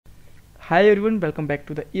Hi everyone, welcome back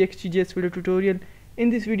to the app.js video tutorial. In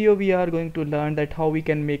this video we are going to learn that how we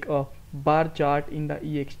can make a bar chart in the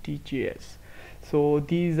app.js. So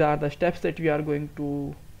these are the steps that we are going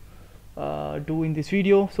to do in this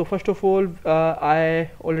video. So first of all, I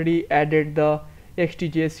already added the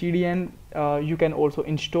app.js CDN. You can also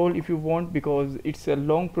install if you want, because it's a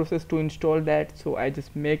long process to install that, so I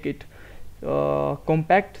just make it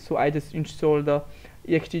compact. So I just install the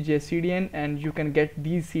app.js CDN, and you can get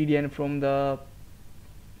these CDN from the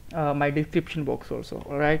my description box also.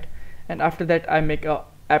 Alright, and after that I make a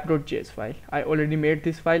app.js file. I already made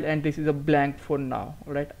this file and this is a blank for now.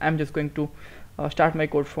 Alright, I'm just going to start my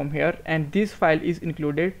code from here, and this file is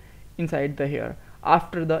included inside the here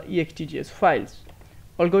after the app.js files.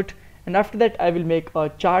 All good. And after that I will make a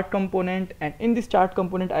chart component, and in this chart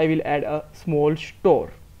component I will add a small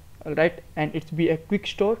store. Alright, and it's be a quick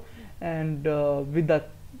store, and with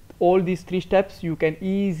all these three steps you can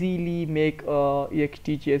easily make a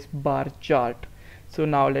app.js bar chart. So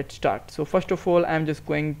now let's start. So first of all, I'm just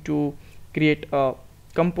going to create a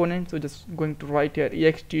component. So just going to write here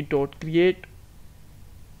ext.create,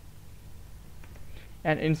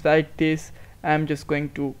 and inside this I'm just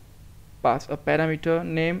going to pass a parameter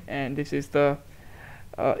name, and this is the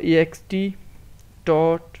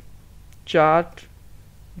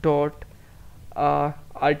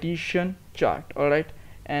ext.chart.artisan chart. Alright,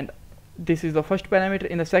 and this is the first parameter.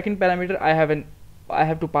 In the second parameter I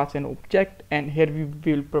have to pass an object, and here we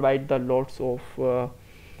will provide the lots of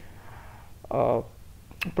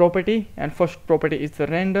property, and first property is the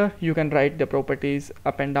render. You can write the properties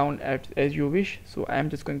up and down as you wish. So I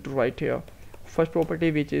am just going to write here first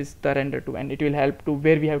property, which is the render to, and it will help to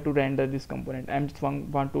where we have to render this component. I'm just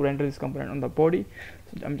want to render this component on the body,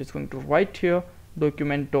 so I'm just going to write here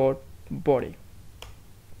document.body.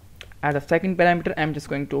 As a second parameter I'm just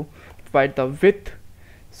going to provide the width.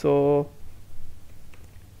 So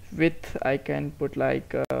width I can put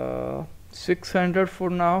like 600 for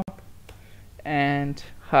now, and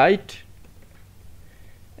height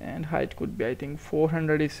could be, I think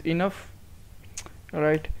 400 is enough.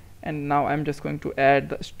 Alright, and now I'm just going to add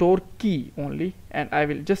the store key only, and I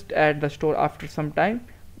will just add the store after some time,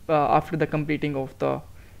 after the completing of the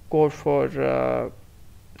code for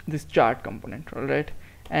this chart component. Alright,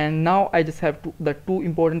 and now I just have the two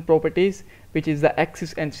important properties, which is the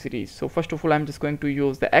axis and series. So first of all I'm just going to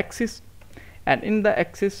use the axis, and in the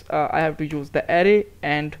axis I have to use the array,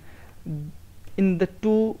 and in the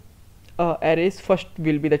two arrays, first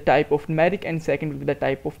will be the type of numeric and second will be the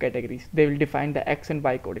type of categories. They will define the x and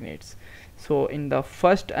y coordinates. So in the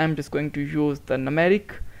first I'm just going to use the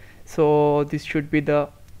numeric, so this should be the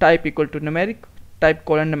type equal to numeric, type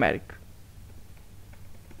colon numeric.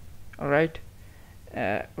 Alright,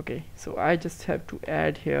 okay, so I just have to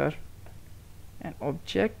add here an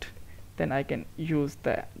object, then I can use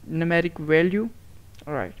the numeric value.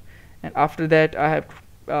 Alright, and after that I have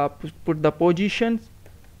to put the positions.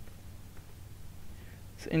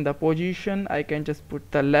 So in the position I can just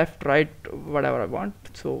put the left, right, whatever I want.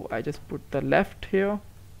 So I just put the left here,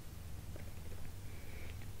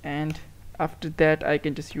 and after that I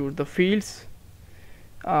can just use the fields.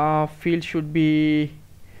 Field should be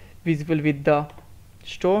visible with the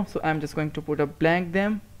store, so I'm just going to put a blank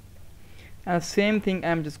them, and same thing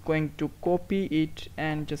I'm just going to copy it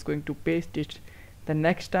and just going to paste it the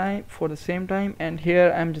next time for the same time, and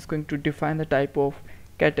here I'm just going to define the type of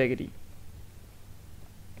category.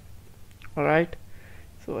 Alright,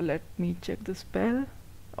 so let me check the spell.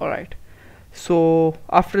 Alright, so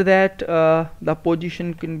after that the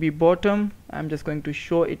position can be bottom. I'm just going to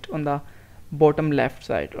show it on the bottom left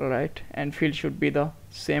side. Alright, and field should be the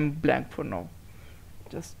same blank for now.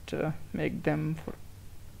 Just make them for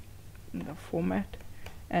in the format,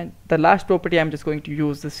 and the last property I'm just going to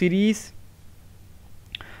use the series.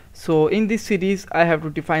 So in this series I have to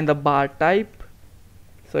define the bar type,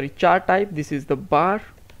 sorry, chart type. This is the bar,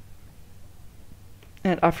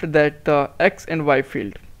 and after that the x and y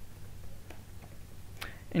field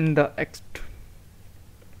in the x.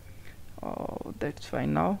 Oh, that's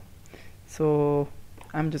fine now. So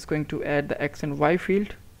I'm just going to add the x and y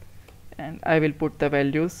field, and I will put the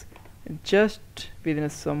values just within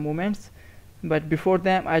some moments, but before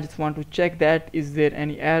them I just want to check that is there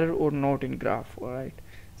any error or not in graph. Alright,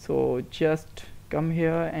 so just come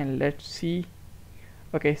here and let's see.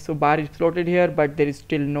 Okay, so bar is plotted here, but there is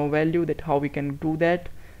still no value. That how we can do that.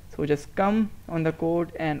 So just come on the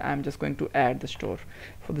code, and I'm just going to add the store.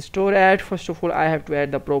 For the store add, first of all I have to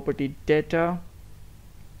add the property data.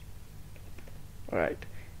 Alright,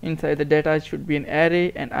 inside the data it should be an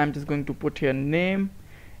array, and I'm just going to put here name,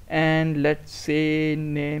 and let's say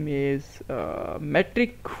name is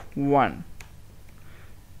metric 1.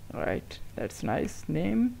 Alright, that's nice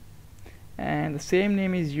name, and the same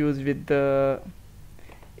name is used with the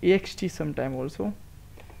ext sometime also.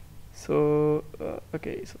 So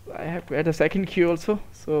okay, so I have to add a second key also.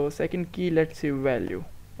 So second key, let's say value.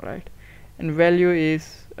 Right, and value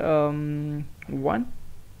is 1.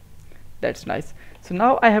 That's nice. So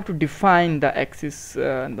now I have to define the axis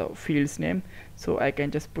and the field's name. So I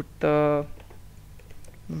can just put the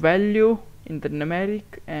value in the numeric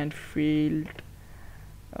and field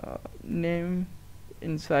name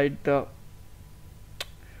inside the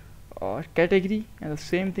category, and the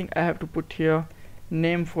same thing I have to put here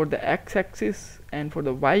name for the x-axis, and for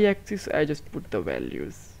the y-axis I just put the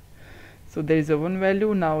values. So there is a one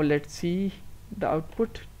value. Now let's see the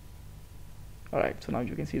output. Alright, so now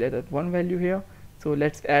you can see that one value here. So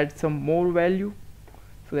let's add some more value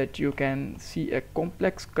so that you can see a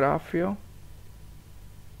complex graph here.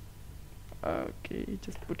 Okay,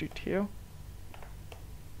 just put it here.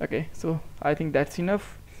 Okay, so I think that's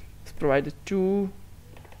enough. Let's provide the 2,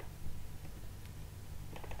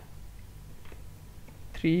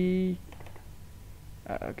 3,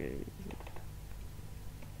 okay,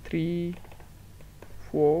 3,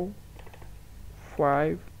 4,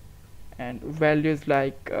 5, and values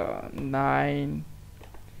like 9,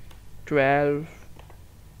 12,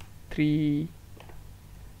 3,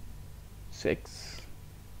 6,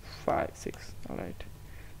 5, 6. Alright,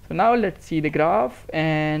 so now let's see the graph,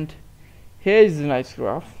 and here is a nice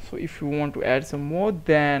graph. So if you want to add some more,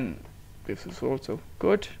 then this is also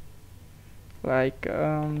good, like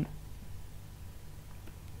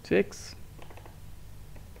 6,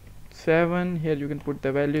 7. Here you can put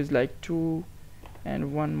the values like 2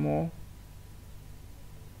 and one more,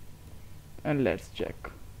 and let's check.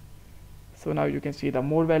 So now you can see the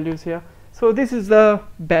more values here. So this is the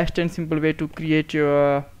best and simple way to create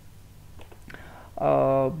your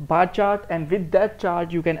bar chart, and with that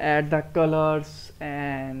chart you can add the colors,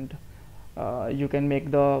 and you can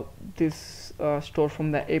make this store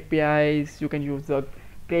from the APIs. You can use the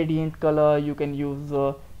gradient color, you can use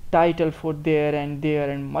the title for there,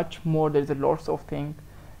 and much more. There's a lots of things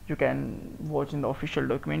you can watch in the official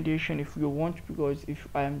documentation if you want, because if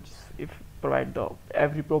provide the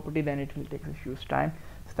every property, then it will take a huge time.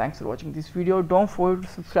 So thanks for watching this video. Don't forget to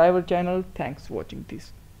subscribe our channel. Thanks for watching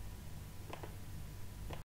this.